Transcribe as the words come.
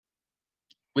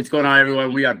What's going on,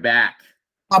 everyone? We are back.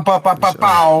 Olympic Boulevard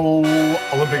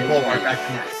back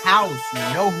in the house. You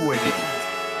know who it is.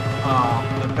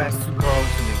 The best two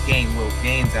co-hosts in the game, Will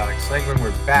Gaines, Alex Langren.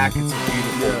 We're back. It's a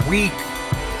beautiful week.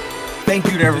 Thank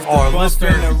you to all our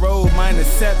listeners. The road, minor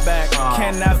setback.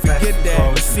 Cannot forget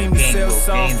that. You see me sell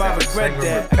soft, I regret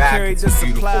that. I carry the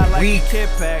supply like a kid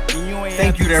pack. And you ain't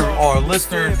Thank you to all our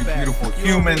listeners, you beautiful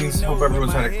humans. Hope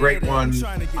everyone's had a great one.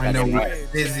 I know we've been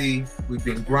busy. We've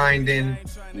been grinding.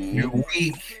 New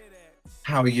week.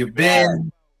 How you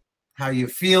been? How you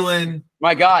feeling?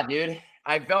 My God, dude.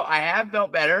 I have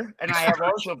felt better, and I have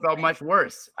also felt much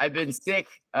worse. I've been sick.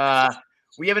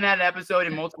 We haven't had an episode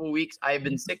in multiple weeks. I have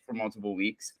been sick for multiple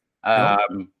weeks.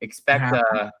 Expect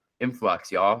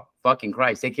influx, y'all. Fucking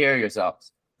Christ. Take care of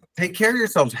yourselves. Take care of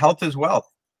yourselves. Health is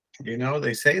wealth. You know,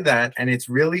 they say that, and it's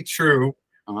really true.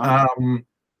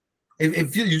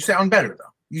 If you sound better, though.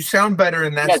 You sound better,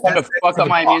 and that's it's time to fuck up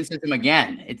my immune system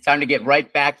again. It's time to get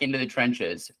right back into the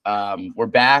trenches. We're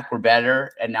back. We're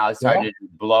better, and now it's starting to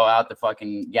blow out the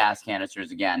fucking gas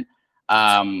canisters again.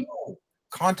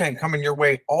 Content coming your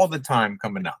way all the time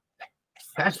coming up.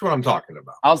 That's what I'm talking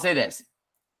about. I'll say this.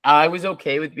 I was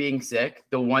okay with being sick.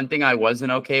 The one thing I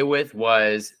wasn't okay with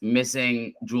was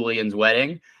missing Julian's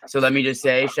wedding. So let me just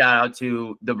say, shout out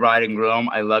to the bride and groom.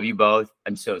 I love you both.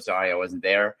 I'm so sorry I wasn't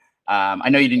there. I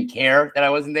know you didn't care that I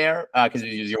wasn't there because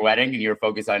it was your wedding and you were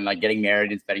focused on like getting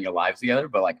married and spending your lives together.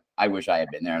 But like, I wish I had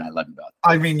been there, and I love you both.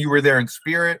 I mean, you were there in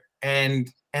spirit,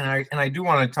 and I do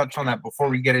want to touch on that before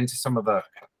we get into some of the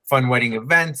fun wedding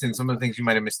events and some of the things you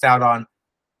might have missed out on.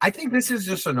 I think this is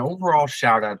just an overall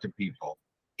shout out to people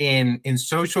in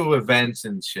social events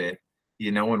and shit,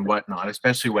 you know, and whatnot,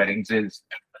 especially weddings. Is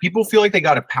people feel like they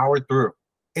got to power through.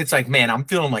 It's like, man, I'm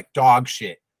feeling like dog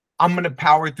shit. I'm gonna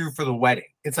power through for the wedding.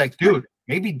 It's like, dude,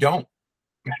 maybe don't.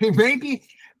 maybe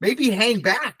hang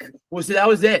back. Well, so that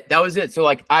was it. So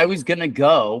like, I was gonna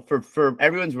go for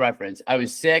everyone's reference. I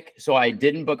was sick, so I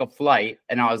didn't book a flight,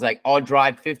 and I was like, I'll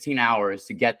drive 15 hours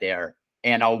to get there,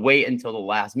 and I'll wait until the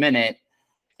last minute.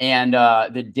 And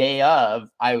the day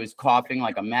of, I was coughing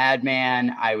like a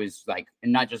madman. I was like,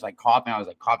 and not just like coughing, I was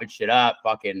like coughing shit up,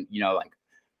 fucking, you know, like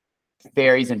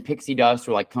fairies and pixie dust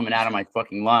were like coming out of my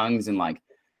fucking lungs, and like,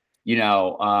 you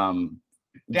know,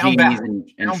 genies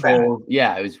and trolls.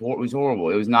 Yeah, it was horrible.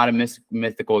 It was not a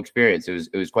mythical experience.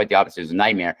 It was quite the opposite. It was a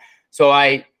nightmare. So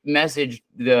I messaged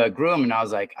the groom and I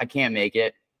was like, I can't make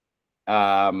it.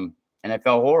 And I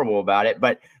felt horrible about it.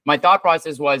 But my thought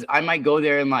process was I might go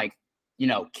there and like, you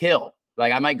know, kill.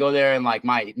 Like I might go there and like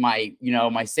my you know,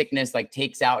 my sickness like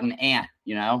takes out an ant,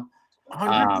 you know.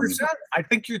 100%. I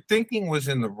think your thinking was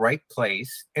in the right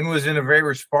place and was in a very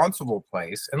responsible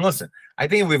place. And listen, I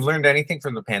think if we've learned anything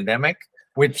from the pandemic,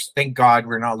 which thank God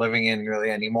we're not living in really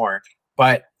anymore,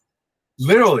 but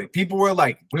literally people were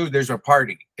like, dude, there's a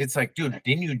party. It's like, dude,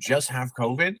 didn't you just have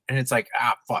COVID? And it's like,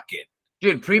 fuck it.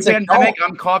 Dude, pre-pandemic,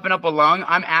 I'm coughing up a lung.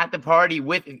 I'm at the party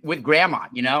with grandma,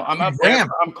 you know? I'm up there.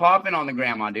 I'm coughing on the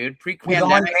grandma, dude.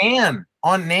 Pre-pandemic.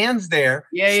 On Nan's there.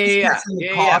 Yeah.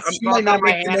 She might not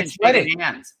make the next wedding.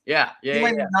 Yeah. You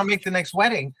might not make the next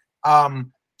wedding.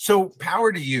 So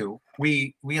power to you.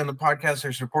 We on the podcast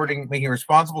are supporting making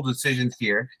responsible decisions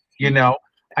here. You know,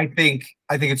 I think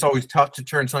it's always tough to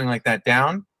turn something like that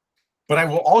down. But I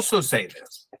will also say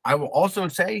this.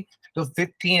 The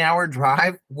 15-hour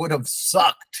drive would have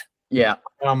sucked. Yeah.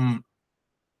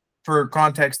 For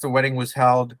context, the wedding was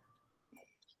held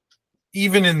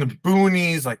even in the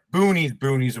boonies, like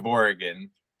boonies of Oregon,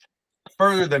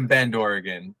 further than Bend,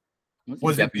 Oregon.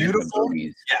 Was it beautiful?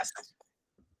 Yes.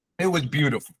 It was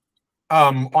beautiful.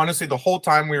 Honestly, the whole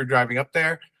time we were driving up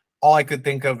there, all I could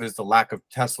think of is the lack of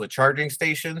Tesla charging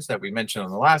stations that we mentioned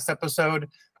on the last episode.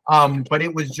 But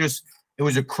it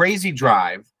was a crazy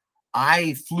drive.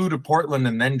 I flew to Portland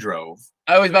and then drove.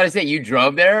 I was about to say, you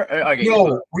drove there? Okay.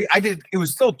 No, I did. It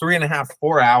was still 3.5,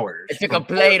 4 hours. It took a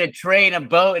plane, a train, a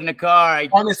boat, and a car.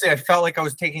 Honestly, I felt like I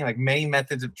was taking like many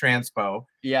methods of transpo.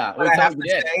 Yeah. But I have to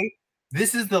say,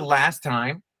 this is the last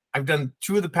time I've done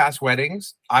 2 of the past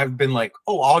weddings. I've been like,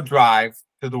 I'll drive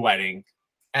to the wedding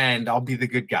and I'll be the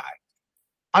good guy.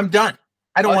 I'm done.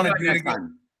 I don't want to do it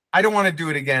again. I don't want to do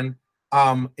it again.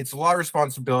 It's a lot of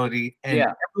responsibility,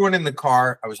 and everyone in the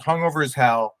car, I was hungover as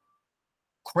hell,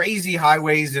 crazy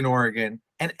highways in Oregon,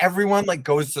 and everyone like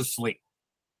goes to sleep.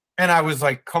 And I was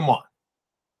like, come on.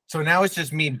 So now it's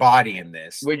just me bodying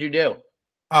this. What'd you do?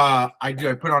 I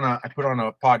put on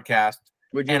a podcast.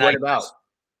 What about?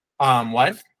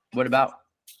 What? What about?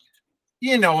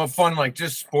 You know, a fun, like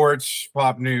just sports,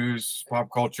 pop news, pop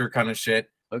culture kind of shit.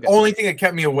 Okay. Only thing that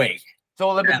kept me awake. So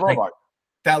Olympic Boulevard.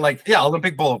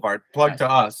 Olympic Boulevard, plug to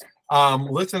us.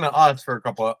 listen to us for a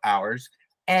couple of hours.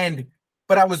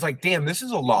 But I was like, damn, this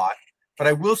is a lot. But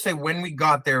I will say when we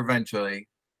got there eventually,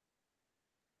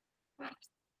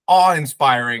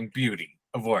 awe-inspiring beauty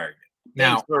of Oregon.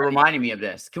 Thanks for reminding me of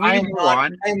this. Can we I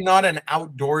am not an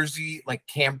outdoorsy like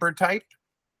camper type.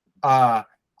 I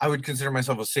would consider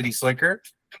myself a city slicker,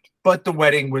 but the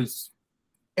wedding was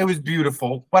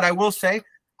beautiful. But I will say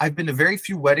I've been to very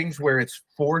few weddings where it's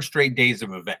 4 straight days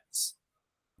of events.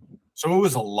 So it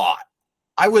was a lot.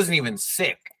 I wasn't even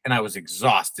sick and I was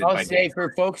exhausted. I'll say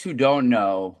for folks who don't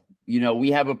know,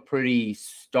 we have a pretty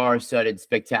star-studded,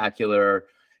 spectacular,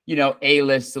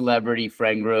 A-list celebrity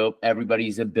friend group.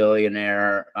 Everybody's a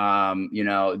billionaire.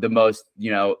 The most,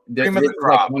 this is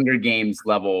like Hunger Games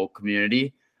level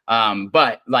community.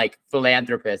 But like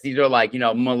philanthropists, these are like,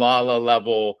 Malala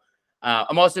level.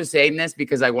 I'm also saying this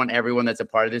because I want everyone that's a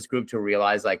part of this group to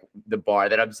realize like the bar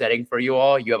that I'm setting for you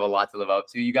all. You have a lot to live up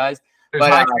to, you guys. There's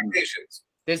high expectations.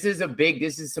 This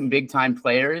is some big time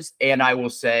players, and I will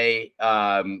say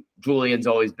Julian's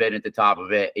always been at the top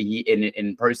of it. He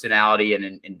in personality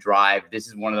and in drive. This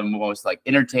is one of the most like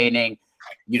entertaining,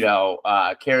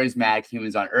 charismatic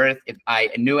humans on earth. If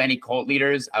I knew any cult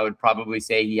leaders, I would probably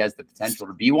say he has the potential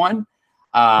to be one.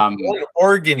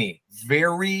 Oregon-y,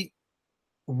 very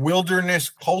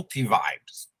wilderness culty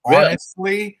vibes. Really?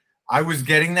 Honestly, I was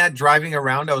getting that driving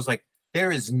around. I was like,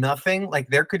 there is nothing like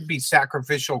there could be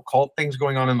sacrificial cult things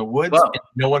going on in the woods. And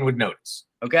no one would notice.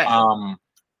 Okay.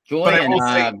 Julian, but I will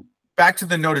say, back to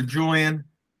the note of Julian,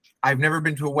 I've never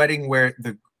been to a wedding where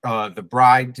the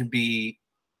bride to be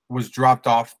was dropped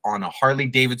off on a Harley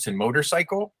Davidson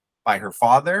motorcycle by her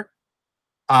father.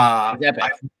 I've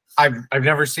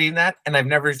never seen that, and I've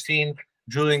never seen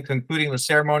Julian concluding the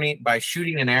ceremony by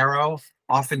shooting an arrow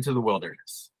off into the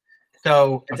wilderness.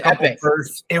 So it's epic.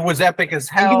 It was epic as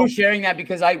hell. Thank you for sharing that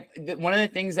because one of the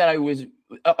things that I was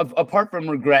apart from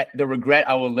the regret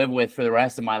I will live with for the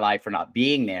rest of my life for not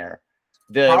being there.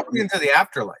 Probably into the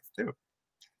afterlife too.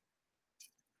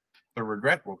 The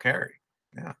regret will carry.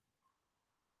 Yeah.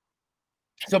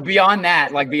 So beyond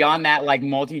that, like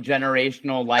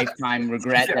multi-generational lifetime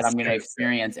regret that I'm going to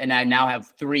experience, and I now have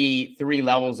three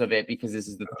levels of it because this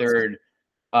is the third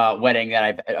wedding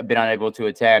that I've been unable to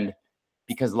attend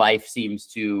because life seems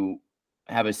to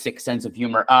have a sick sense of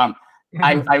humor.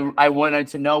 I wanted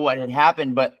to know what had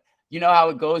happened, but you know how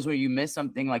it goes where you miss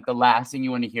something, like the last thing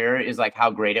you want to hear is like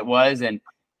how great it was. And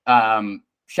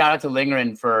shout out to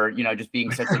Lindgren for, just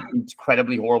being such an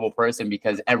incredibly horrible person,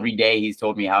 because every day he's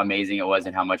told me how amazing it was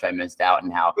and how much I missed out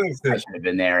and how I should have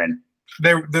been there. And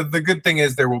the good thing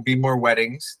is there will be more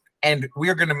weddings, and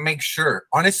we're going to make sure,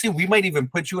 honestly, we might even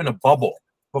put you in a bubble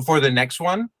before the next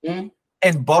one. Mm-hmm.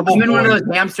 And bubble. I'll come in one of those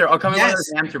hamster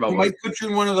bubbles. We might put you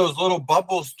in one of those little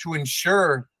bubbles to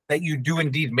ensure that you do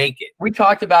indeed make it. We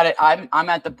talked about it. I'm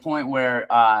at the point where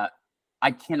I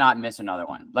cannot miss another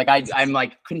one. Like I'm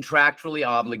like contractually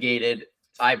obligated.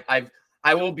 I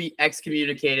will be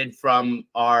excommunicated from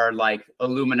our like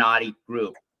Illuminati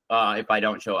group if I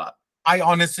don't show up. I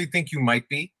honestly think you might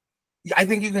be. I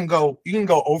think you can go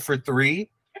 0 for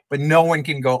 3, but no one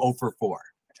can go 0 for 4.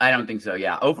 I don't think so.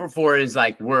 Yeah. 0 for 4 is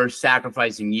like, we're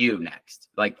sacrificing you next.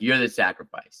 Like you're the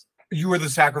sacrifice. You are the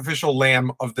sacrificial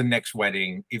lamb of the next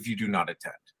wedding if you do not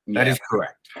attend. That is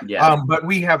correct. Yeah. But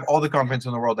we have all the confidence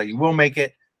in the world that you will make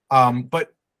it.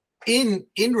 But in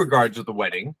regards to the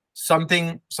wedding,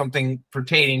 something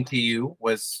pertaining to you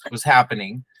was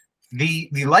happening. The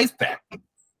life bet.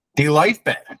 The life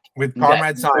bet with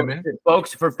Comrade Simon.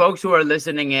 For folks who are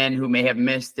listening in who may have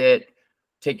missed it,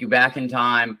 take you back in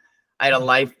time. I had a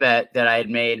life bet that I had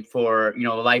made for,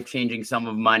 life-changing sum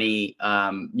of money,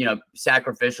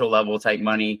 sacrificial level type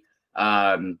money.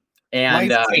 And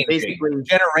basically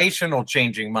generational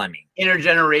changing money,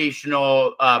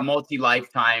 intergenerational,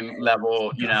 multi-lifetime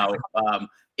level,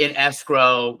 in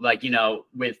escrow, like,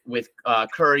 with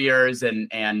couriers and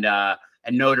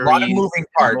notaries. A lot of moving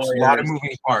parts, a lot of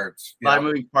moving parts. A lot of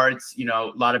moving parts,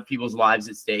 a lot of people's lives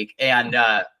at stake. And,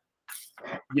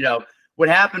 what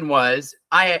happened was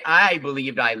I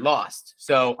believed I lost.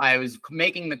 So I was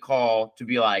making the call to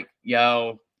be like,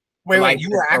 yo. Wait,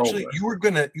 you were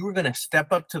gonna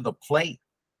step up to the plate.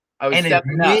 I was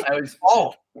stepping up.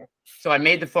 So I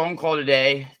made the phone call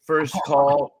today. First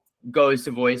call goes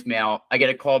to voicemail. I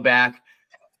get a call back.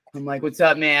 I'm like, what's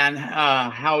up, man?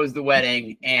 How was the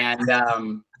wedding? And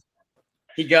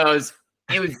he goes,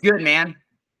 it was good, man.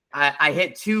 I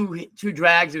hit two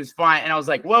drags. It was fine. And I was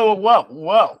like,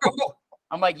 whoa.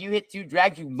 I'm like, you hit 2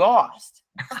 drags, you lost.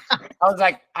 I was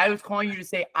like, I was calling you to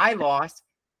say I lost.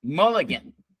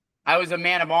 Mulligan. I was a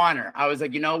man of honor. I was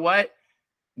like, you know what?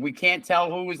 We can't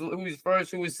tell who was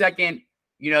first, who was second.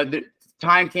 the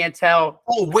time can't tell.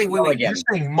 Oh, wait. Mulligan. You're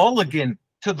saying Mulligan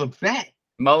to the bet.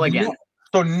 Mulligan. No,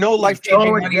 so no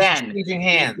life-changing money is changing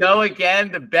hands. Go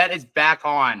again. The bet is back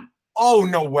on. Oh,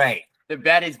 no way. The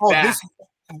bet is back.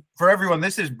 For everyone,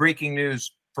 this is breaking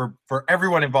news for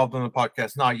everyone involved in the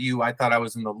podcast, not you. I thought I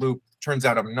was in the loop. Turns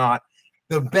out I'm not.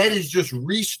 The bet is just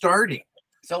restarting.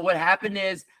 So what happened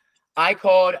is I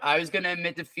called. I was going to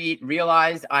admit defeat,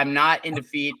 realized I'm not in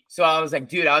defeat. So I was like,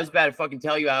 dude, I was about to fucking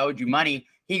tell you I owed you money.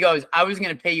 He goes, I was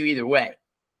going to pay you either way.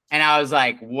 And I was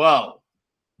like, whoa.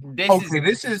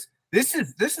 This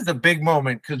is a big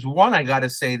moment because, one, I got to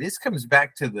say, this comes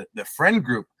back to the friend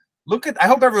group. I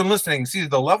hope everyone listening sees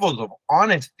the levels of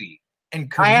honesty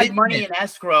and commitment. I had money in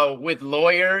escrow with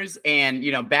lawyers and,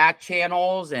 back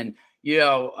channels. And,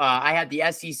 I had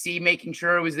the SEC making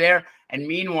sure it was there. And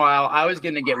meanwhile, I was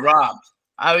going to get robbed.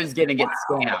 I was going to get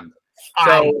scammed.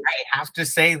 So I have to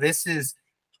say, this is,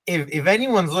 if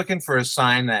anyone's looking for a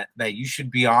sign that you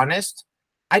should be honest,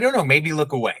 I don't know, maybe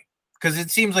look away. Because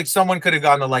it seems like someone could have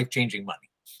gotten the life-changing money.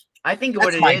 I think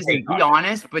what it is be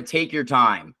honest, but take your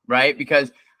time, right?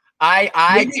 Because I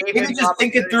maybe just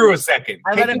think it through a second.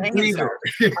 I let him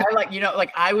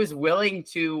I was willing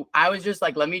to. I was just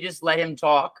like, let me just let him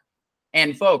talk.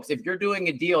 And folks, if you're doing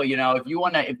a deal, if you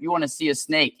want to see a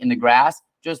snake in the grass,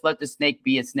 just let the snake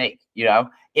be a snake.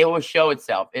 It will show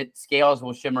itself. Its scales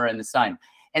will shimmer in the sun.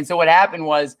 And so what happened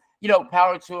was,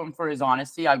 power to him for his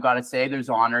honesty. I've got to say, there's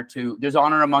honor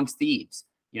amongst thieves.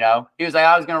 He was like,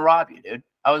 I was gonna rob you, dude.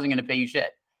 I wasn't gonna pay you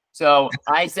shit. So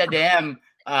I said to him,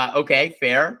 okay,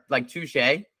 fair, like touche,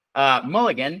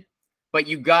 Mulligan, but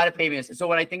you got to pay me this. So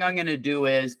what I think I'm going to do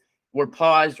is we're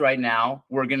paused right now.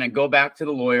 We're going to go back to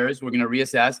the lawyers. We're going to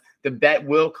reassess. The bet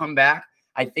will come back.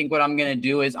 I think what I'm going to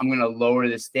do is I'm going to lower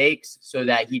the stakes so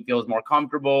that he feels more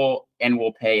comfortable and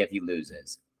will pay if he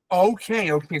loses. Okay.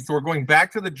 So we're going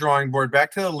back to the drawing board,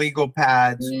 back to the legal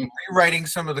pads, rewriting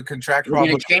some of the contractual. We're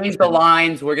going to change the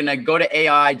lines. We're going to go to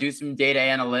AI, do some data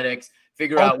analytics,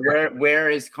 figure out where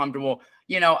is comfortable.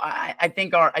 I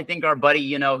think our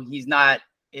buddy, he's not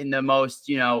in the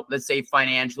most, let's say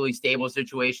financially stable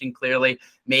situation. Clearly,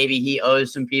 maybe he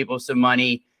owes some people some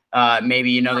money.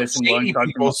 Maybe, there's some loan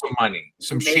people some money.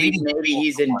 Maybe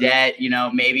he's in debt,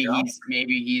 maybe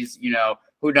he's,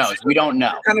 who knows? We don't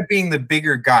know. Kind of being the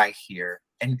bigger guy here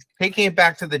and taking it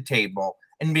back to the table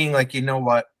and being like, you know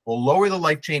what? We'll lower the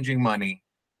life-changing money,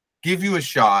 give you a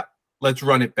shot. Let's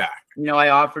run it back. I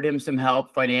offered him some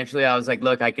help financially. I was like,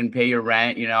 look, I can pay your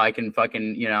rent. I can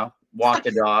fucking, walk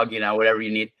the dog, whatever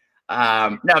you need.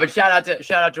 No, but shout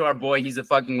out to our boy. He's a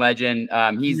fucking legend.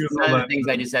 None of the things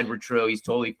I just said were true. He's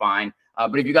totally fine.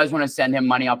 But if you guys want to send him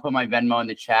money, I'll put my Venmo in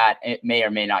the chat. It may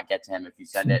or may not get to him if you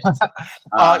send it.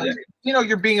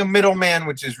 You're being a middleman,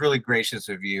 which is really gracious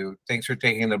of you. Thanks for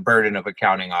taking the burden of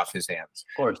accounting off his hands.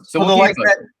 Of course. So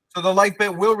the life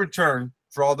bet will return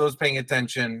for all those paying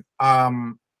attention.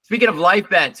 Speaking of life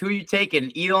bets, who are you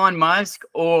taking, Elon Musk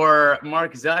or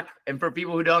Mark Zuck? And for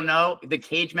people who don't know, the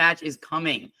cage match is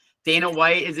coming. Dana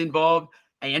White is involved.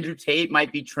 Andrew Tate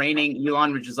might be training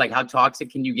Elon, which is like, how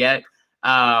toxic can you get?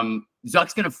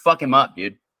 Zuck's gonna fuck him up,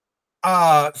 dude.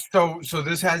 So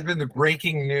this has been the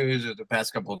breaking news of the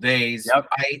past couple of days. Yep.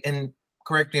 And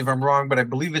correct me if I'm wrong, but I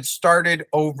believe it started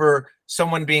over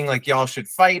someone being like, y'all should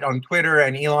fight on Twitter,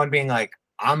 and Elon being like,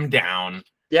 I'm down.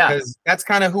 Yeah. Because that's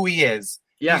kind of who he is.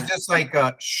 Yeah. He's just like,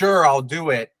 sure, I'll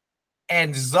do it.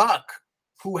 And Zuck,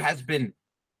 who has been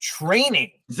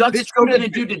training. Zuck's choking a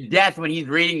dude to death when he's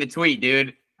reading the tweet,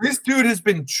 dude. This dude has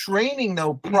been training,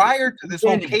 though, prior to this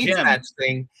whole cage match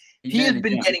thing. He has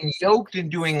been getting yoked and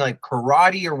doing like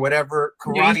karate or whatever.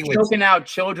 He's choking out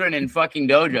children in fucking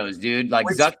dojos, dude. Like,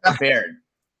 Zuck prepared.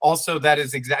 Also, that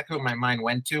is exactly what my mind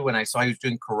went to when I saw he was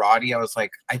doing karate. I was like,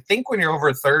 I think when you're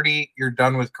over 30, you're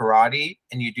done with karate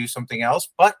and you do something else.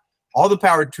 But all the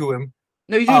power to him.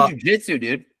 No, he's doing jujitsu,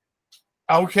 dude.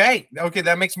 Okay,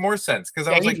 that makes more sense because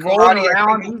I was like, karate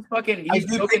around. I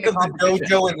do think of the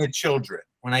dojo and the children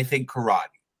when I think karate.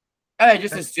 I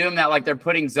just assume that like they're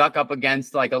putting Zuck up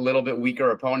against like a little bit weaker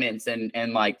opponents and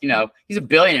like, he's a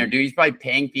billionaire, dude. He's probably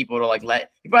paying people to like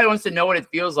he probably wants to know what it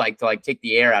feels like to like take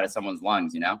the air out of someone's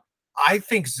lungs, I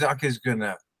think Zuck is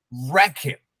gonna wreck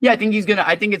him. Yeah, I think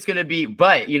it's gonna be,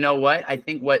 but you know what? I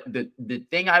think what the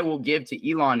thing I will give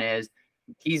to Elon is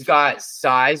he's got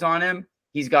size on him,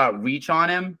 he's got reach on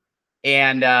him,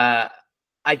 and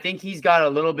I think he's got a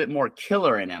little bit more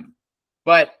killer in him.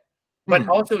 But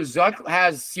also Zuck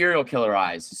has serial killer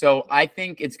eyes. So I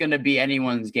think it's going to be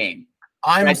anyone's game.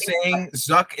 I'm saying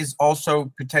Zuck is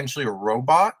also potentially a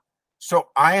robot. So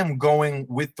I am going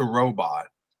with the robot.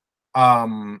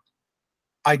 And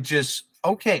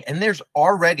there's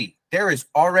already there is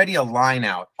already a line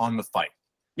out on the fight.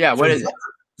 Yeah, what is it?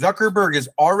 Zuckerberg is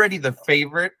already the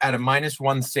favorite at a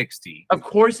 -160. Of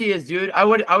course he is, dude. I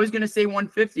was gonna say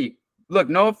 150. Look,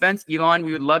 no offense, Elon.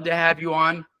 We would love to have you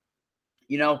on.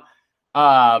 You know,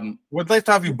 would like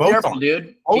to have you both on,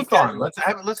 dude. Both on. Let's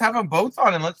have them both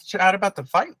on and let's chat about the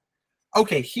fight.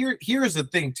 Okay, here's the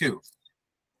thing too,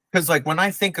 because like when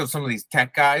I think of some of these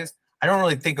tech guys, I don't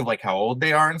really think of like how old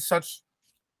they are and such.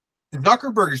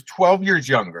 Zuckerberg is 12 years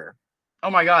younger. Oh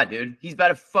my god, dude. He's about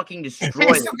to fucking destroy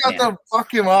He's still got to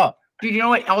fuck him up. Dude, you know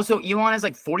what? Also, Elon has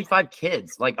like 45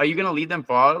 kids. Like, are you gonna leave them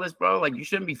fatherless, bro? Like, you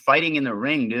shouldn't be fighting in the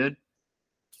ring, dude.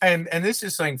 And this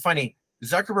is something funny.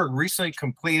 Zuckerberg recently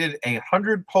completed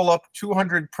 100 pull-up,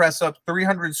 200 press-up,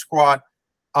 300 squat,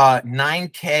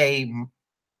 9K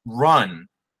run.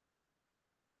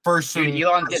 First, dude,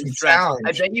 Elon's getting stressed.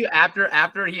 I bet you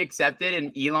after he accepted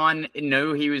and Elon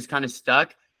knew he was kind of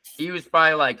stuck, he was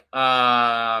probably like,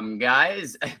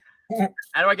 guys,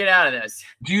 how do I get out of this?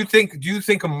 Do you think a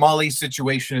Mully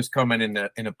situation is coming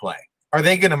into play? Are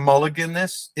they going to mulligan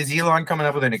this? Is Elon coming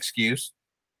up with an excuse?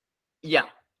 Yeah,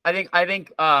 I think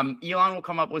Elon will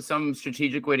come up with some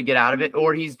strategic way to get out of it,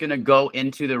 or he's going to go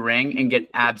into the ring and get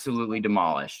absolutely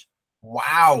demolished.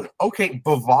 Wow. Okay,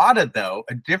 Bovada though,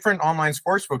 a different online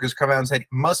sportsbook, has come out and said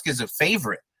Musk is a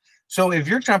favorite. So if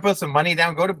you're trying to put some money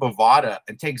down, go to Bovada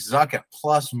and take Zuck at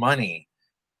plus money.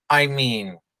 I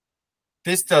mean,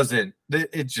 this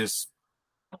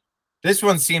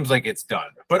one seems like it's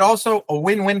done. But also a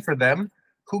win-win for them.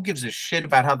 Who gives a shit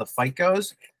about how the fight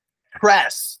goes?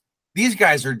 Press. These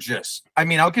guys are just, I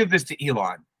mean, I'll give this to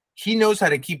Elon. He knows how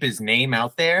to keep his name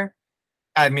out there.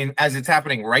 I mean, as it's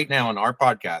happening right now on our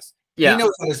podcast. Yeah. He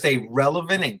knows how to stay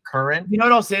relevant and current. You know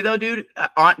what I'll say, though, dude?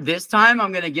 On this time,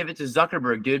 I'm going to give it to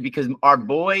Zuckerberg, dude, because our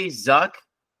boy Zuck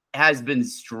has been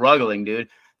struggling, dude.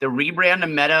 The rebrand to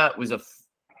Meta was a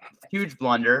huge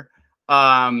blunder.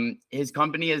 His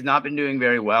company has not been doing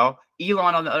very well.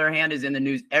 Elon, on the other hand, is in the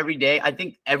news every day. I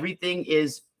think everything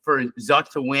is for Zuck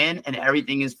to win and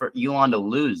everything is for Elon to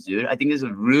lose, dude. I think this is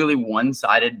a really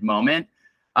one-sided moment.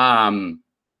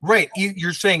 Right.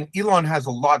 You're saying Elon has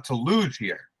a lot to lose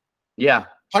here. Yeah.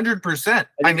 100%.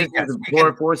 I mean, this is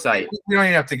poor foresight. We don't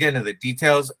even have to get into the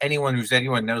details. Anyone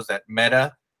knows that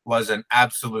Meta was an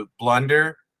absolute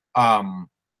blunder. I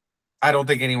don't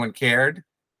think anyone cared.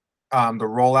 The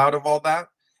rollout of all that.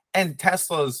 And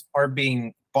Teslas are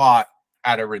being bought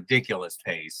at a ridiculous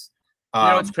pace. You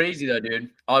know, it's crazy though, dude.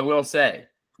 I will say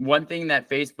one thing that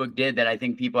Facebook did that I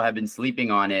think people have been sleeping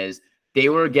on is they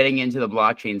were getting into the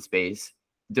blockchain space,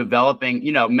 developing,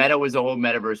 you know, Meta was a whole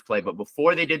metaverse play, but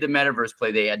before they did the metaverse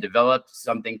play, they had developed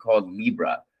something called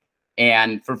Libra.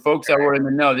 And for folks that were in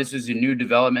the know, this is a new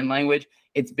development language.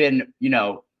 It's been, you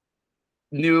know,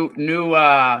 new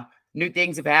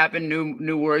things have happened,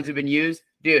 new words have been used.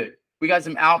 Dude, we got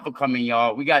some alpha coming,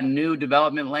 y'all. We got new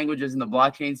development languages in the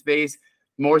blockchain space,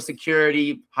 more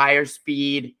security, higher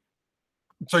speed.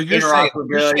 So you're saying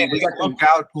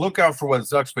look out for what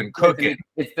Zuck's been cooking.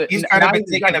 He's kind of been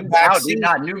taking a backseat.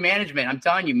 Not new management. I'm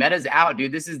telling you, Meta's out,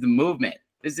 dude. This is the movement.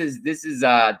 This is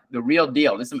the real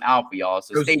deal. This is some alpha, y'all.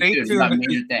 So stay tuned.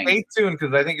 Stay tuned,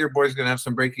 because I think your boy's gonna have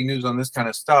some breaking news on this kind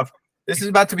of stuff. This is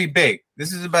about to be big.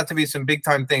 This is about to be some big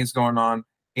time things going on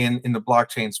in the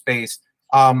blockchain space.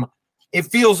 It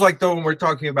feels like though when we're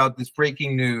talking about this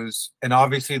breaking news, and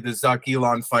obviously the Zuck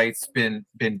Elon fight's been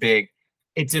big.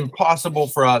 It's impossible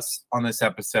for us on this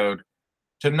episode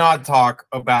to not talk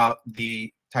about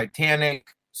the Titanic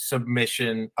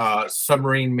submarine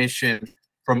mission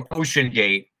from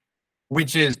OceanGate,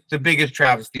 which is the biggest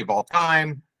travesty of all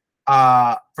time.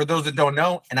 For those that don't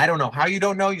know, and I don't know how you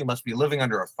don't know, you must be living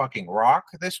under a fucking rock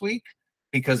this week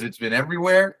because it's been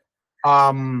everywhere.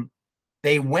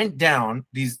 They went down,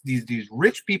 these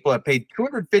rich people have paid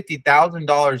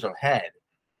 $250,000 a head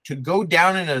to go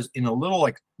down in a little,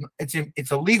 like,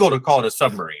 it's illegal to call it a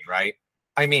submarine, right?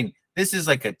 I mean, this is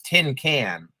like a tin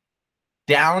can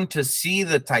down to see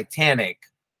the Titanic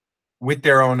with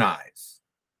their own eyes.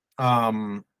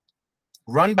 Run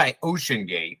by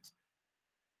OceanGate.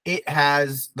 It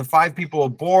has the 5 people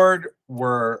aboard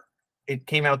it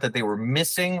came out that they were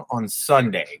missing on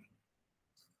Sunday.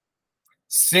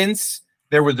 Since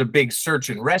there was a big search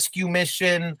and rescue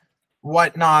mission,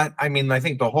 whatnot. I mean, I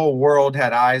think the whole world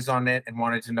had eyes on it and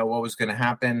wanted to know what was going to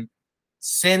happen.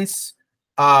 Since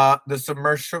the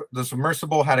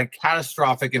submersible had a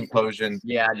catastrophic implosion.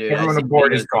 Yeah, dude. Everyone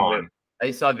aboard is gone.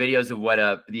 I saw videos of what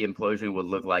the implosion would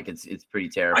look like. It's pretty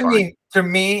terrifying. I mean, to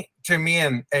me,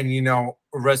 and you know,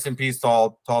 rest in peace to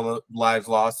all the lives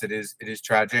lost. It is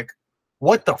tragic.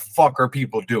 What the fuck are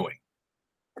people doing?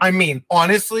 I mean,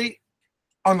 honestly,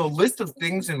 on the list of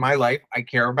things in my life I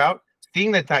care about,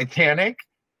 seeing the Titanic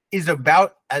is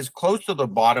about as close to the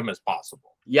bottom as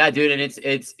possible. Yeah, dude, and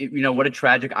it's what a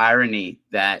tragic irony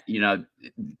that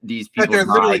these people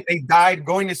But they died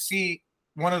going to see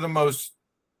one of the most,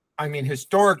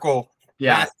 historical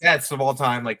mass deaths of all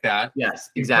time, like that. Yes,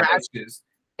 exactly. Crashes.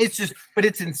 It's just, but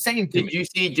it's insane to me.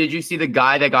 Did you see the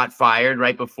guy that got fired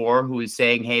right before, who was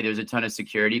saying, "Hey, there's a ton of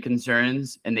security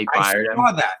concerns," and they fired him? I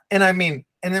saw that, and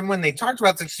and then when they talked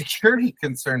about the security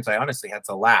concerns, I honestly had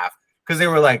to laugh because they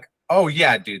were like, "Oh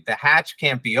yeah, dude, the hatch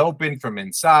can't be opened from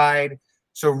inside,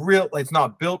 so it's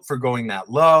not built for going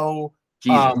that low."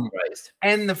 Jesus Christ!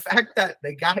 And the fact that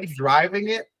the guy driving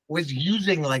it was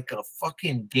using like a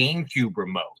fucking GameCube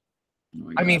remote.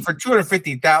 Oh, for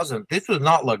 $250,000, this was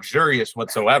not luxurious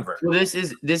whatsoever. Well, this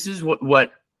is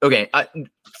what. Okay,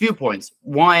 few points.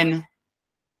 One,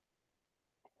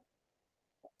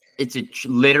 it's a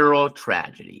literal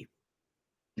tragedy.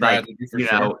 Like,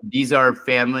 these are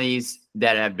families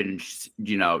that have been,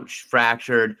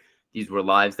 fractured. These were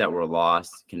lives that were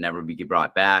lost, can never be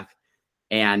brought back,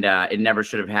 and it never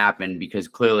should have happened because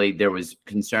clearly there was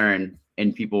concern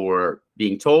and people were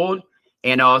being told.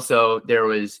 And also there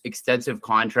was extensive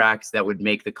contracts that would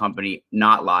make the company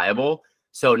not liable.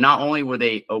 So not only were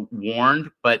they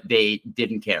warned, but they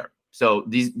didn't care. So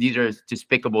these are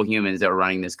despicable humans that are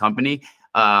running this company.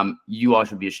 You all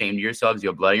should be ashamed of yourselves. You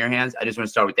have blood on your hands. I just want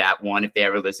to start with that one. If they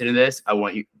ever listen to this, I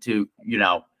want you to,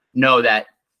 know that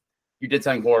you did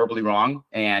something horribly wrong.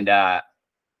 And,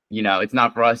 it's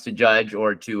not for us to judge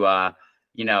or to,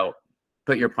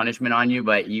 put your punishment on you,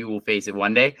 but you will face it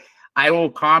one day. I will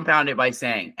compound it by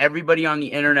saying everybody on the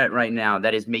internet right now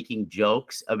that is making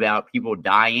jokes about people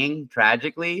dying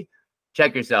tragically,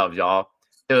 check yourselves, y'all.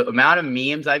 The amount of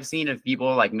memes I've seen of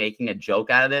people like making a joke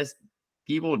out of this,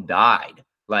 people died.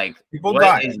 Like,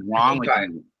 what is wrong with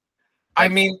you? I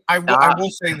will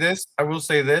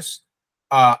say this.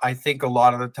 I think a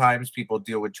lot of the times people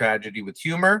deal with tragedy with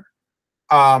humor.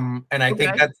 And I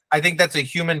think that's a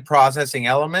human processing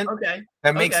element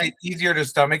that makes it easier to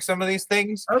stomach some of these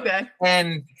things. Okay.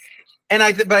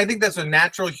 But I think that's a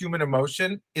natural human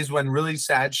emotion is when really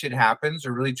sad shit happens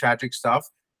or really tragic stuff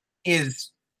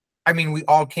we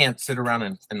all can't sit around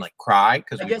and like cry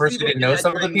because we first didn't know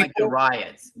some of the people. Like the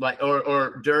riots,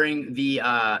 or during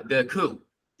the coup,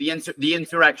 the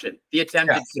insurrection, the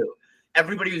attempted coup.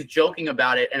 Everybody was joking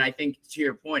about it, and I think to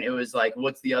your point, it was like,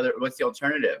 what's the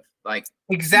alternative? Like,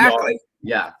 exactly.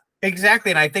 Yeah,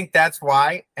 exactly. And I think that's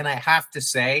why. And I have to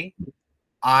say,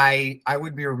 I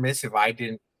would be remiss if I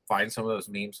didn't find some of those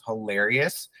memes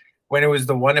hilarious. When it was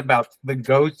the one about the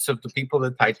ghosts of the people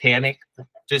of the Titanic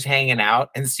just hanging out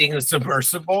and seeing the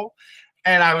submersible,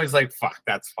 and I was like, "Fuck,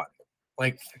 that's funny."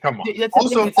 Like, come on.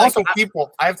 Also,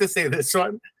 people. I have to say this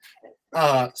one.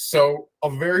 So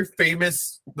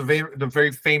the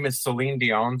very famous Celine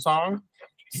Dion song,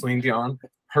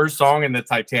 her song in the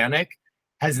Titanic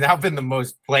has now been the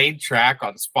most played track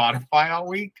on Spotify all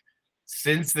week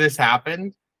since this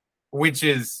happened, which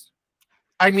is,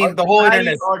 the whole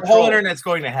internet's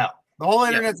going to hell. The whole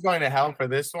internet's going to hell for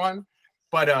this one.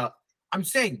 But I'm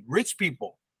saying rich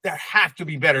people, there have to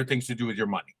be better things to do with your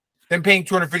money than paying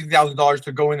 $250,000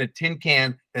 to go in a tin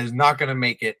can that is not going to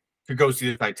make it to go see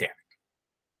the Titanic.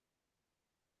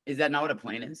 Is that not what a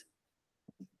plane is?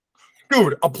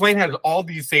 Dude, a plane has all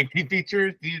these safety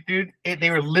features. They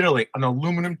were literally an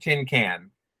aluminum tin can.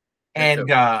 And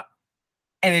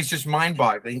it's just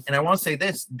mind-boggling. And I want to say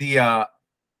this, the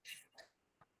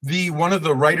one of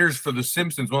the writers for The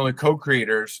Simpsons, one of the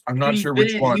co-creators, I'm not sure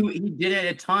which one. He did it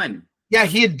a ton. Yeah,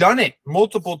 he had done it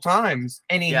multiple times.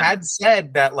 And he had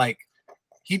said that, like,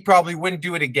 he probably wouldn't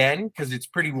do it again because it's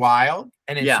pretty wild.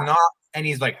 And it's not, and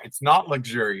he's like, it's not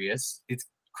luxurious. It's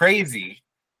crazy.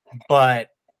 But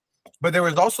there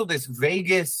was also this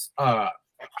Vegas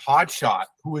hotshot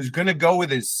who was going to go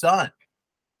with his son.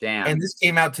 Damn. And this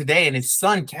came out today, and his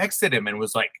son texted him and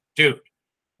was like, dude,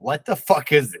 what the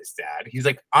fuck is this, Dad? He's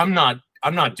like, I'm not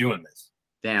doing this.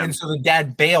 Damn. And so the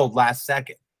dad bailed last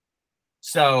second.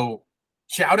 So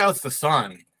shout outs to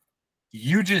son.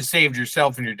 You just saved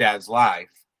yourself and your dad's life.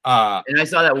 And I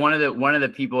saw that one of the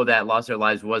people that lost their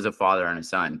lives was a father and a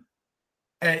son.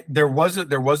 And there was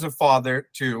a father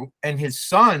too, and his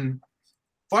son,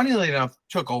 funnily enough,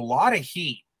 took a lot of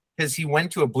heat because he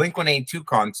went to a Blink-182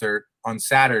 concert on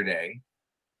Saturday,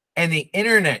 and the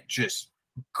internet just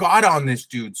got on this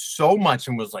dude so much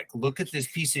and was like, look at this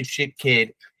piece of shit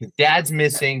kid. His dad's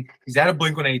missing. He's at a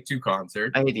Blink-182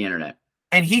 concert. I hate the internet.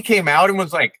 And he came out and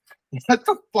was like, what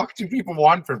the fuck do people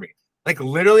want from me? Like,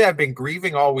 literally, I've been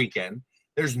grieving all weekend.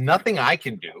 There's nothing I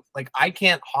can do. Like, I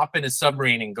can't hop in a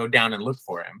submarine and go down and look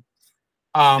for him.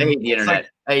 I hate the internet.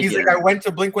 He's like, I went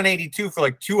to Blink 182 for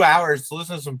like 2 hours to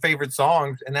listen to some favorite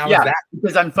songs, and that was that.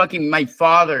 Because my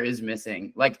father is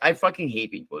missing. Like, I fucking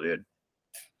hate people, dude.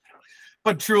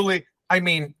 But truly, I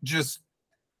mean, just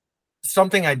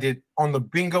something I did on the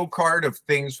bingo card of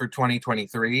things for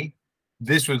 2023.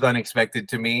 This was unexpected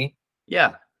to me.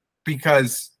 Yeah.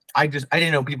 Because I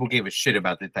didn't know people gave a shit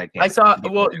about the Titanic. I saw,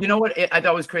 well, you know what I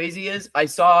thought was crazy is I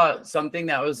saw something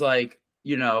that was like,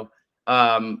 the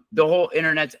whole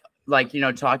internet's like,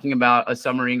 talking about a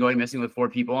submarine going missing with 4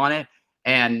 people on it.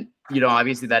 And,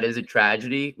 obviously that is a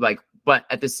tragedy. Like, but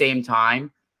at the same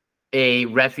time, a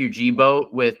refugee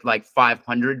boat with like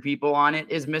 500 people on it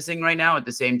is missing right now at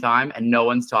the same time. And no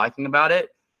one's talking about it.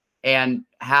 And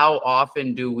how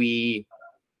often do we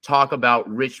talk about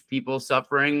rich people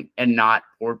suffering and not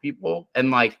poor people?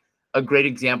 And like a great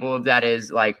example of that is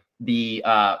like the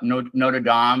Notre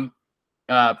Dame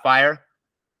fire,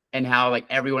 and how like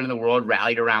everyone in the world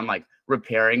rallied around like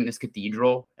repairing this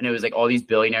cathedral. And it was like all these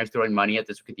billionaires throwing money at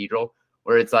this cathedral,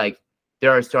 where it's like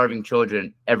there are starving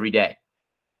children every day.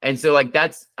 And so like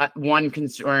that's one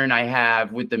concern I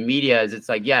have with the media is it's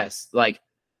like, yes, like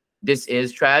this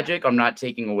is tragic. I'm not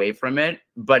taking away from it,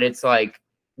 but it's like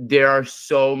there are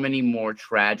so many more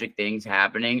tragic things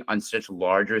happening on such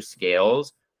larger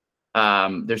scales.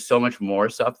 There's so much more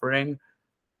suffering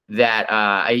that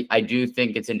I do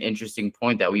think it's an interesting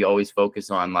point that we always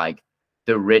focus on like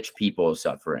the rich people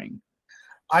suffering.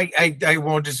 I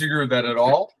won't disagree with that at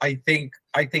all. I think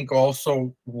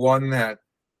also one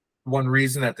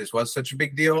reason that this was such a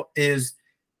big deal is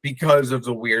because of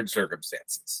the weird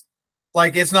circumstances.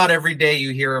 Like, it's not every day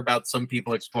you hear about some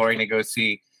people exploring to go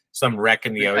see some wreck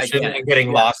in the ocean and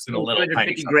getting lost in a little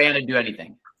tiny $50,000 to do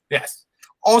anything. Yes.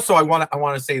 Also, I want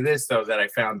to say this though, that I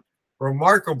found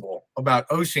remarkable about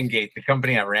OceanGate, the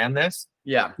company that ran this.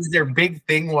 Yeah. Their big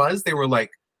thing was they were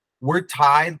like, we're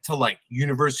tied to like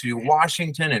University of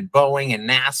Washington and Boeing and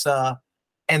NASA,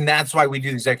 and that's why we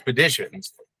do these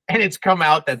expeditions. And it's come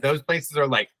out that those places are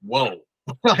like, whoa,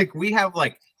 like we have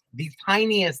like the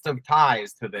tiniest of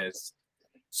ties to this.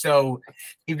 So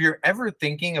if you're ever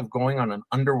thinking of going on an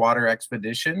underwater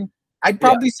expedition, I'd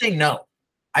probably say no.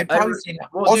 I'd probably say no.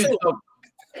 Well, also, dude,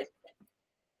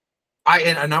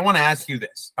 I want to ask you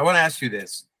this.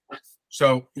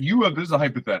 So this is a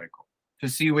hypothetical to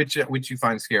see which you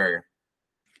find scarier.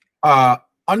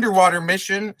 Underwater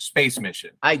mission, space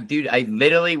mission. we have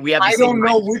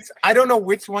the I don't know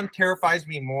which one terrifies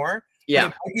me more. Yeah.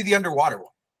 It might be the underwater one.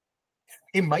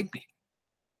 It might be.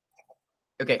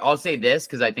 Okay, I'll say this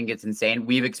because I think it's insane.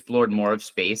 We've explored more of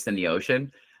space than the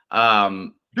ocean.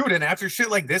 Dude, and after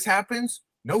shit like this happens,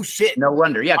 no shit. No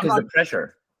wonder. Yeah, because the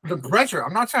pressure. The pressure.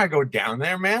 I'm not trying to go down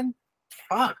there, man.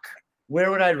 Fuck. Where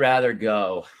would I rather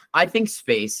go? I think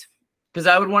space. Because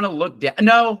I would want to look down.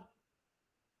 No.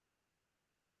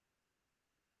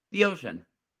 The ocean.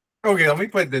 Okay, let me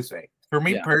put it this way. For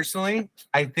me personally,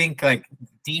 I think like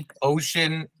deep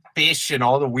ocean fish and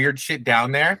all the weird shit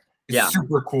down there is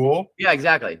super cool. Yeah,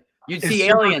 exactly. You'd see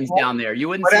aliens down there. You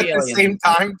wouldn't see aliens. But at the same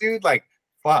time, dude, like,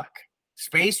 fuck.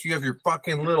 Space, you have your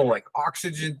fucking little like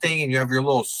oxygen thing and you have your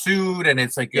little suit and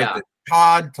it's like you have the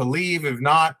pod to leave. If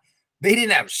not, they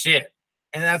didn't have shit.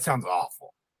 And that sounds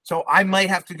awful. So I might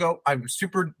have to go. I'm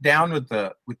super down with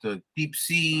the deep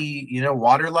sea,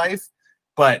 water life,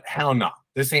 but hell no.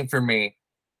 This ain't for me.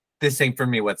 This ain't for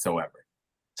me whatsoever.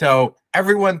 So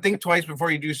everyone think twice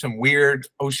before you do some weird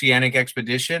oceanic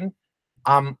expedition.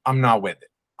 I'm not with it.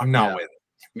 I'm not with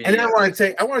it. And then I want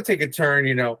to take a turn,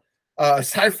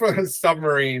 aside from a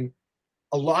submarine,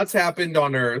 a lot's happened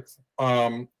on Earth,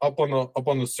 up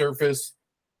on the surface.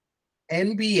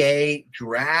 NBA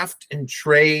draft and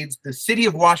trades. The city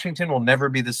of Washington will never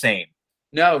be the same.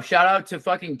 No, shout out to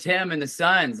fucking Tim and the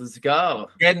Suns. Let's go.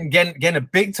 Getting a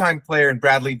big time player in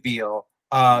Bradley Beal.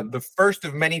 The first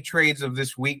of many trades of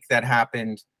this week that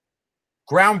happened.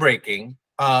 Groundbreaking.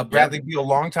 Bradley Beal,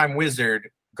 longtime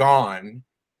Wizard, gone.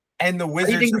 And the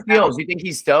Wizards. How do you think he feels? You think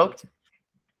he's stoked?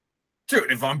 Dude,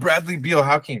 if I'm Bradley Beal,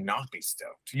 how can you not be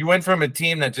stoked? You went from a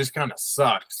team that just kind of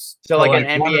sucks. So like an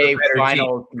NBA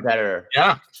Finals competitor.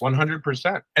 Yeah,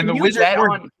 100%. And the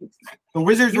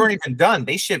Wizards weren't even done.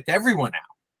 They shipped everyone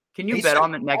out. Can you bet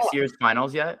on the next year's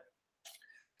finals yet?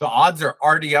 The odds are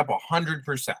already up 100%.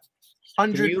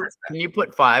 100%. Can you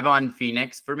put 5 on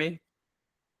Phoenix for me?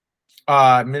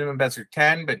 Minimum bets are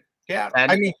 10, but yeah. 10?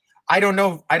 I mean, I don't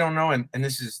know, and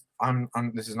this is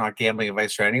this is not gambling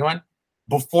advice for anyone.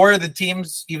 Before the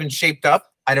teams even shaped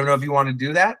up, I don't know if you want to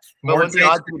do that. But would the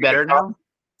odds be better now?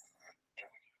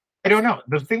 I don't know.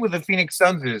 The thing with the Phoenix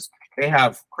Suns is they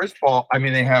have Chris Paul. I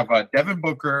mean, they have Devin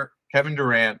Booker, Kevin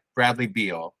Durant, Bradley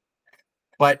Beal.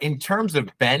 But in terms of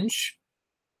bench,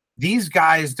 these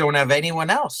guys don't have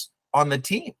anyone else on the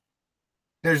team.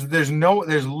 There's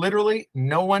literally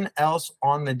no one else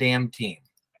on the damn team.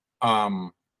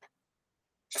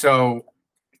 So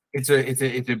it's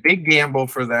a big gamble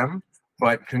for them.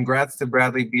 But congrats to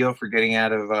Bradley Beal for getting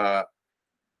out of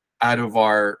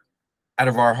our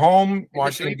home,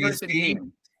 Washington D.C.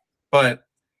 But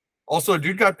also,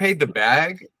 dude got paid the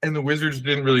bag, and the Wizards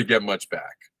didn't really get much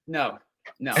back. No.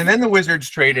 And then the Wizards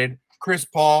traded Chris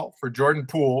Paul for Jordan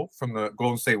Poole from the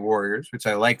Golden State Warriors, which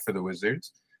I like for the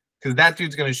Wizards, because that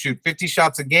dude's going to shoot 50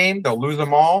 shots a game. They'll lose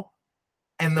them all.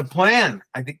 And the plan,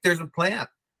 I think there's a plan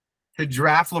to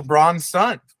draft LeBron's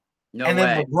son. Then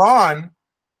LeBron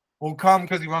will come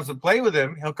because he wants to play with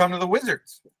him. He'll come to the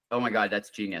Wizards. Oh my God,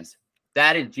 that's genius.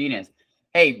 That is genius.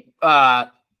 Hey,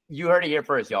 you heard it here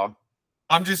first, y'all.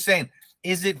 I'm just saying,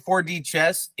 is it 4D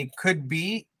chess? It could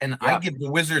be. And I give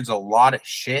the Wizards a lot of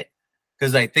shit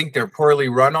because I think they're poorly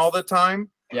run all the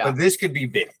time. Yeah. But this could be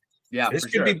big. Yeah, this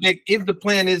could be big if the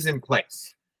plan is in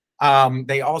place.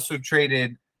 They also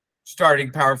traded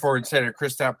starting power forward center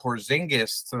Kristaps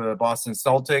Porzingis to the Boston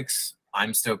Celtics.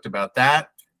 I'm stoked about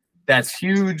that. That's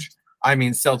huge. I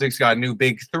mean, Celtics got a new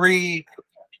big three.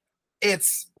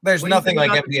 There's nothing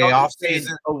like NBA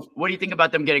offseason. What do you think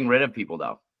about them getting rid of people,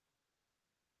 though?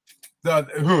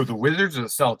 The Wizards or the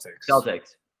Celtics?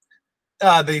 Celtics.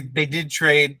 They did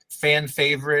trade fan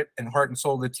favorite and heart and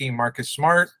soul of the team, Marcus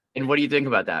Smart. And what do you think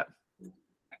about that?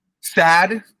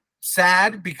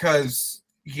 Sad because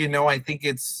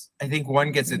I think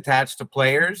one gets attached to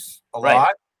players a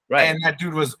lot. Right. And the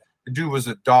dude was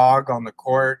a dog on the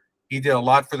court. He did a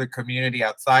lot for the community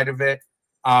outside of it.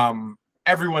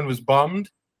 Everyone was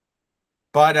bummed.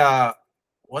 But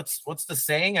what's the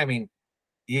saying? I mean,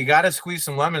 you got to squeeze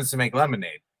some lemons to make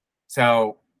lemonade.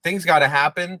 So things got to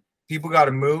happen. People got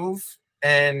to move,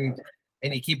 and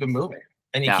you keep it moving.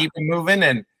 And you keep it moving.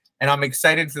 And I'm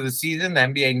excited for the season. The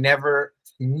NBA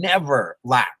never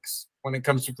lacks when it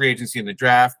comes to free agency in the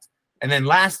draft. And then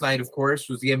last night, of course,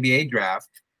 was the NBA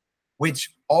draft,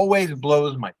 which always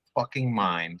blows my fucking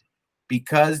mind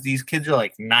because these kids are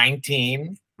like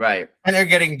 19. Right. And they're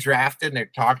getting drafted and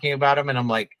they're talking about them. And I'm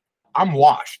like, I'm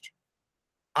washed.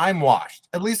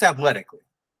 At least athletically,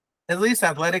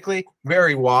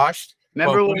 very washed.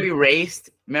 Remember when we raced?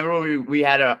 Remember when we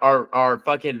had our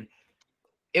fucking,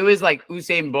 it was like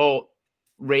Usain Bolt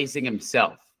racing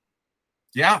himself.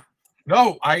 Yeah.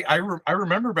 No, I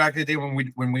remember back in the day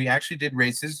when we actually did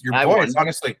races. Your boy is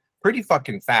honestly pretty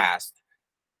fucking fast.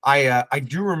 I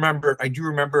do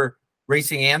remember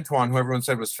racing Antoine, who everyone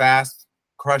said was fast,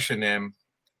 crushing him.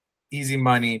 Easy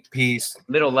money, peace.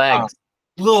 Little legs.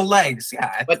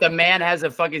 Yeah. But the man has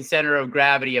a fucking center of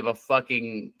gravity of a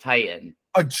fucking titan.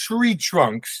 A tree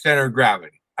trunk center of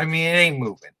gravity. I mean, it ain't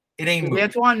moving. Is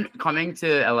Antoine coming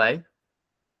to LA?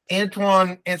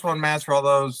 Antoine Mass, for all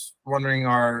those wondering,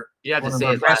 one of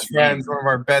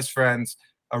our best friends,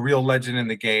 a real legend in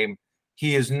the game.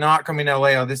 He is not coming to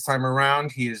LA this time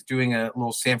around. He is doing a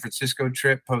little San Francisco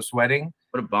trip post-wedding.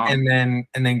 What a bomb. And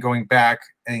then going back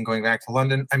to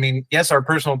London. I mean, yes, our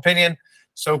personal opinion,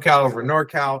 SoCal over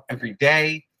NorCal every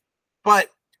day. But,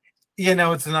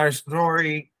 it's another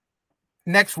story.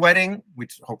 Next wedding,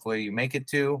 which hopefully you make it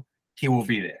to, he will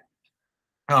be there.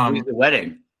 Who's the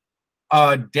wedding?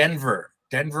 Denver,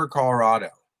 Colorado.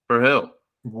 For who?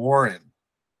 Warren.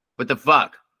 What the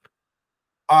fuck?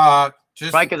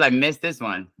 Just probably because I missed this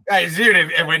one. Guys,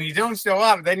 dude, when you don't show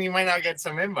up, then you might not get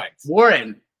some invites.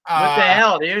 Warren. What the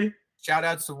hell, dude? Shout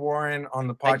outs to Warren on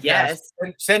the podcast. Yes.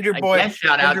 Send your boy.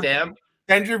 Shout out to him.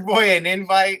 Send your boy an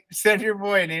invite.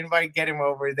 Get him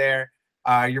over there.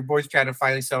 Your boy's trying to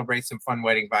finally celebrate some fun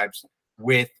wedding vibes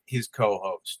with his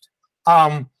co-host.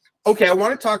 Okay, I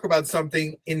want to talk about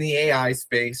something in the AI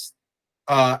space.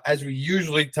 As we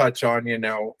usually touch on,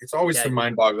 it's always some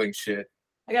mind-boggling shit.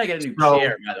 I gotta get a new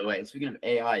chair, by the way. Speaking of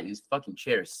AI, these fucking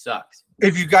chairs sucks.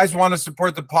 If you guys want to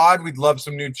support the pod, we'd love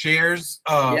some new chairs.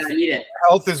 I need it.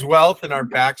 Health is wealth, and our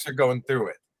backs are going through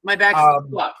it. My back's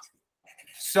fucked.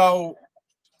 So,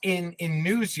 in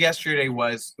news yesterday it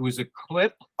was a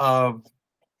clip of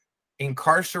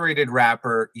incarcerated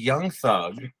rapper Young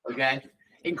Thug. Okay.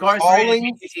 Incarcerated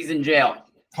means he's in jail.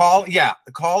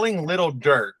 Calling Lil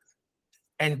Durk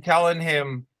and telling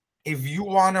him, if you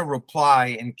want to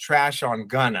reply and trash on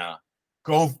Gunna,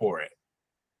 go for it.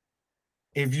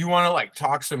 If you want to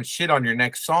talk some shit on your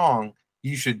next song,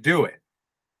 you should do it.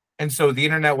 And so the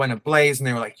internet went ablaze and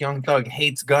they were like, Young Thug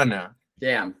hates Gunna.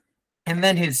 Damn. And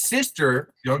then his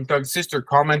sister, Young Thug's sister,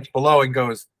 comments below and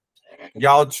goes,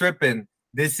 y'all tripping.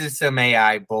 This is some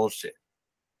AI bullshit.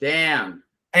 Damn.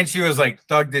 And she was like,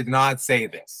 Thug did not say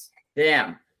this.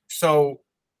 Damn. So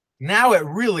now it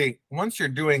really, once you're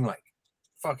doing like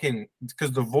fucking,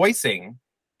 because the voicing,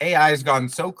 AI has gotten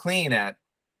so clean at,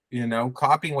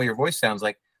 copying what your voice sounds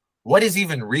like. What is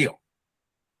even real?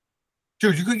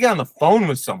 Dude, you could get on the phone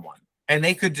with someone and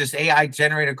they could just AI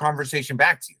generate a conversation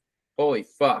back to you. Holy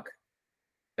fuck.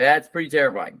 That's pretty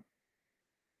terrifying.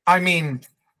 I mean,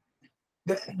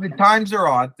 the times are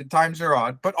odd. The times are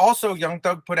odd. But also, Young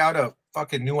Thug put out a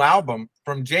fucking new album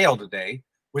from jail today,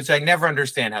 which I never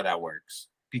understand how that works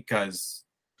because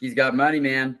he's got money,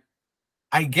 man.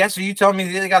 I guess, are you telling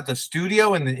me they got the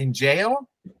studio in jail?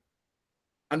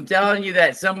 I'm telling you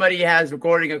that somebody has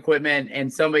recording equipment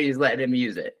and somebody's letting him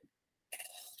use it.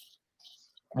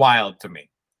 Wild to me.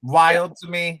 To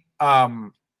me.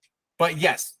 But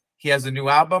yes, he has a new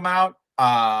album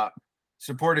out.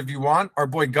 Support if you want. Our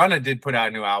boy Gunna did put out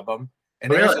a new album.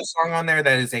 And there's a song on there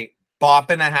that is a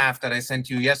bop and a half that I sent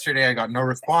you yesterday. I got no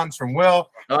response from Will.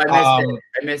 Oh, I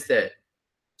missed it.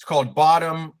 It's called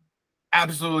Bottom.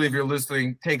 Absolutely, if you're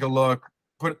listening, take a look.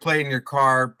 Play in your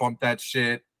car, bump that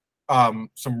shit. Some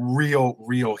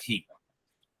real heat.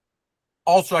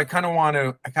 Also, I kind of want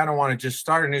to just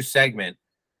start a new segment.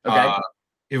 Okay.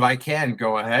 If I can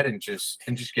go ahead and just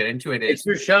get into it. It's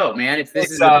your show, man.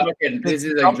 This is a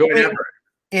joint effort.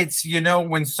 It's,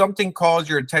 when something calls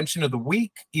your attention of the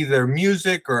week, either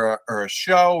music or a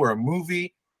show or a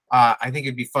movie, I think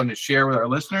it'd be fun to share with our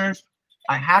listeners.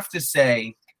 I have to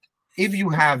say, if you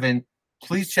haven't,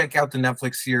 please check out the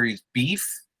Netflix series Beef.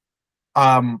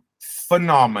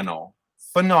 Phenomenal.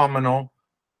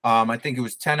 I think it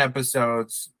was 10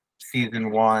 episodes,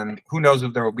 season 1. Who knows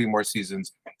if there will be more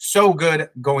seasons. So good.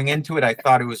 Going into it, I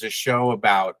thought it was a show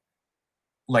about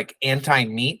like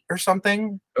anti-meat or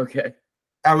something. Okay.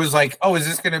 I was like, oh, is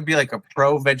this going to be like a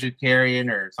pro-vegetarian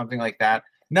or something like that?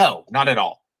 No, not at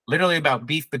all. Literally about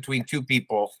beef between two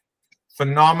people.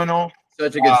 Phenomenal.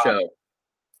 Such a good show.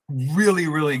 Really,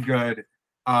 really good.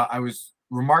 I was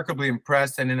remarkably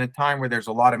impressed. And in a time where there's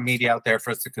a lot of media out there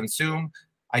for us to consume,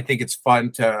 I think it's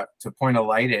fun to point a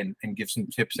light and give some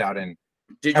tips out. And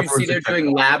did you see they're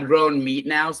doing lab-grown meat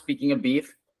now, speaking of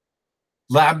beef?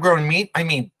 Lab-grown meat? I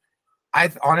mean, I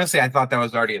thought that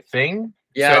was already a thing.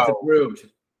 Yeah, so, it's approved.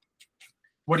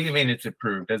 What do you mean it's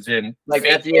approved? As in, like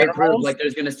FDA approved, like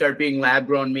there's going to start being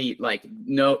lab-grown meat, like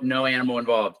no animal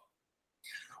involved.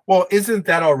 Well, isn't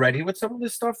that already what some of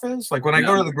this stuff is? Like when I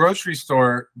go to the grocery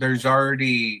store, there's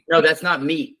already... No, that's not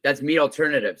meat. That's meat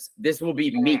alternatives. This will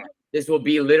be meat. This will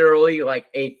be literally like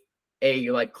a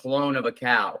like clone of a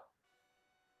cow.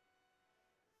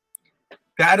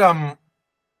 That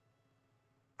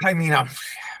I mean,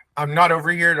 I'm not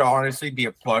over here to honestly be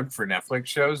a plug for Netflix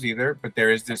shows either, but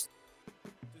there is this. Just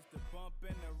a bump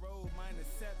in the road, minor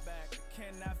setback. I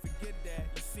cannot forget that.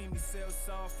 You see me sell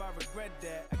soft, I regret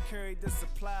that. I carried the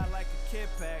supply like a kid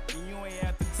pack, and you ain't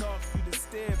have to talk, you just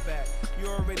stare back. You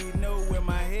already know where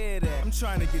my head at. I'm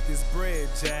trying to get this bread,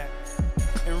 Jack.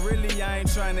 And really, I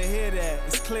ain't trying to hear that.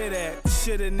 It's clear that the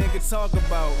shit a nigga talk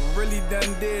about really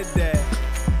done did that.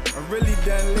 I really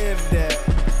done lived that.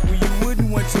 Where you wouldn't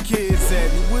want your kids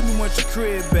at, you wouldn't want your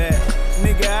crib back.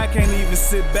 Nigga, I can't even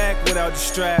sit back without the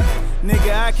strap.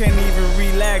 Nigga, I can't even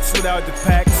relax without the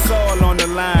pack. It's all on the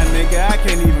line, nigga, I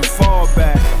can't even fall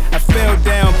back. I fell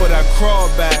down, but I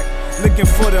crawled back. Looking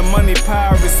for the money,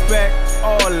 power, respect,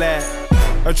 all that.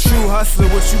 A true hustler,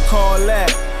 what you call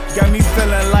that? Got me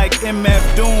feeling like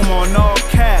MF Doom on all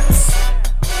caps.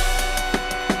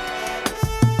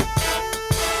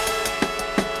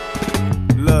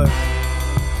 Look,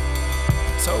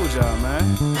 told y'all, man.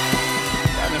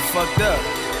 Y'all been fucked up.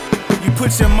 You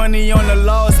put your money on the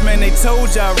laws, man, they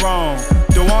told y'all wrong.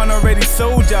 Dewan already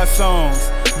sold y'all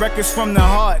songs. Records from the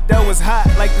heart that was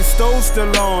hot like the stove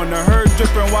still on. The herd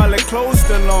dripping while the clothes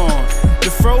still on.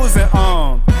 The frozen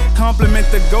arm. Compliment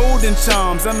the golden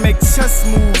charms. I make chess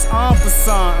moves en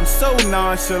passant. I'm so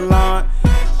nonchalant.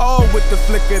 All with the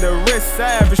flick of the wrist.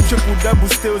 I average triple-double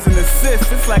steals and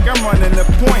assists. It's like I'm running the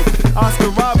point. Oscar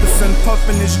Robertson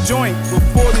puffing his joint with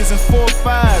 40s and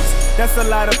 4.5s. That's a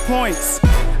lot of points.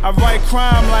 I write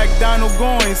crime like Donald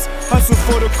Goines. Hustle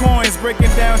for the coins, breaking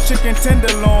down chicken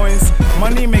tenderloins.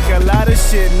 Money make a lot of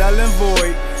shit null and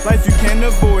void. Life you can't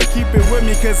avoid. Keep it with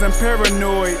me cause I'm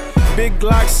paranoid. Big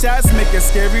Glock shots make a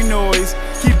scary noise.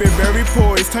 Keep it very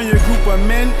poised. Turn your group of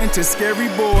men into scary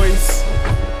boys.